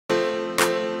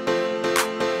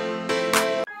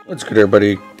What's good,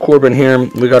 everybody? Corbin here.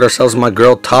 We got ourselves my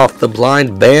girl Toph the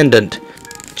Blind Bandit.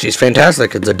 She's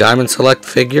fantastic. It's a Diamond Select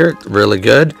figure. Really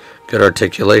good. Good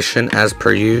articulation as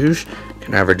per usual.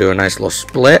 Can have her do a nice little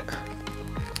split.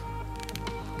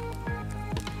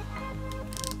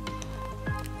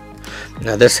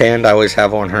 Now this hand I always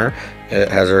have on her. It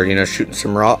has her, shooting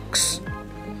some rocks.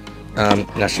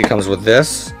 Now she comes with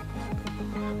this.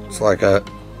 It's like a,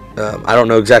 I don't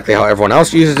know exactly how everyone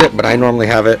else uses it, but I normally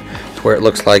have it to where it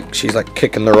looks like she's like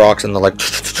kicking the rocks and they're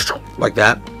like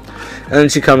that. And then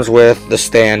she comes with the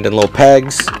stand and little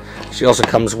pegs. She also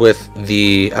comes with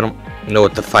the, I don't know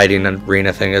what the fighting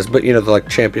arena thing is, but the like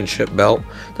championship belt.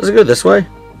 Does it go this way?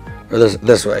 Or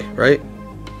this way, right?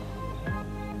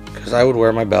 Because I would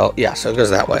wear my belt. Yeah, so it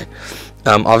goes that way.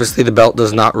 Obviously the belt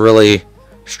does not really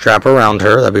strap around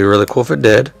her. That'd be really cool if it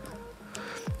did.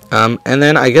 And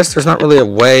then I guess there's not really a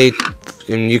way,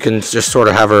 and you can just sort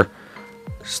of have her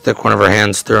stick one of her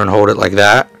hands through and hold it like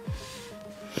that.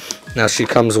 Now she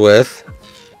comes with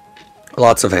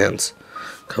lots of hands.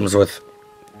 Comes with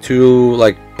two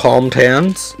like palmed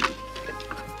hands,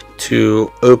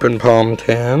 two open palmed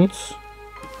hands,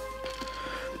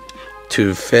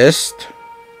 two fists,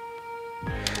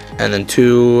 and then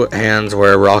two hands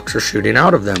where rocks are shooting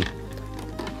out of them.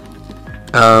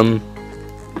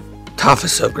 Toph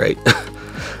is so great. I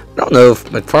don't know if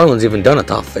McFarlane's even done a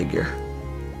Toph figure.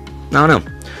 I don't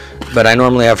know. But I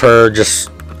normally have her just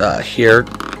here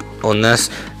on this,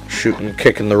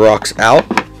 kicking the rocks out.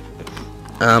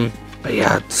 But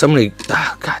yeah, so many,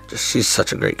 God, she's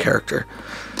such a great character.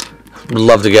 Would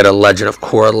love to get a Legend of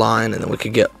Korra line, and then we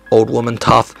could get Old Woman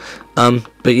Toph.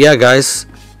 But yeah, guys.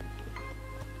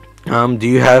 Do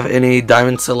you have any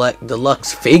Diamond Select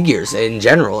Deluxe figures in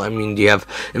general? I mean, do you have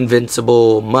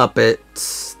Invincible,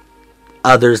 Muppets,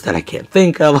 others that I can't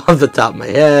think of off the top of my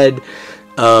head?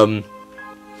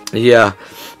 Yeah,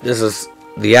 this is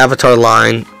the Avatar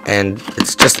line, and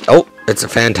it's just, it's a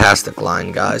fantastic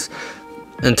line, guys.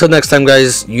 Until next time,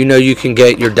 guys, you can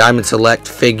get your Diamond Select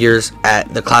figures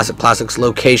at the Classic Classics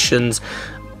locations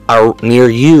are near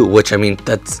you, which, I mean,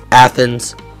 that's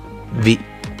Athens,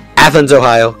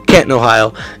 Ohio, Canton,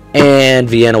 Ohio, and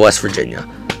Vienna, West Virginia.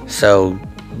 So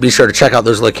be sure to check out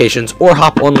those locations or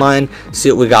hop online,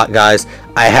 see what we got, guys.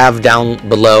 I have down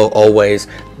below always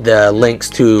the links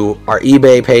to our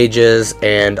eBay pages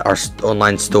and our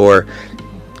online store.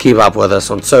 Keep up with us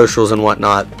on socials and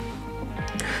whatnot.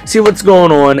 See what's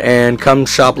going on and come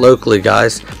shop locally,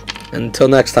 guys. Until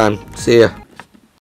next time, see ya.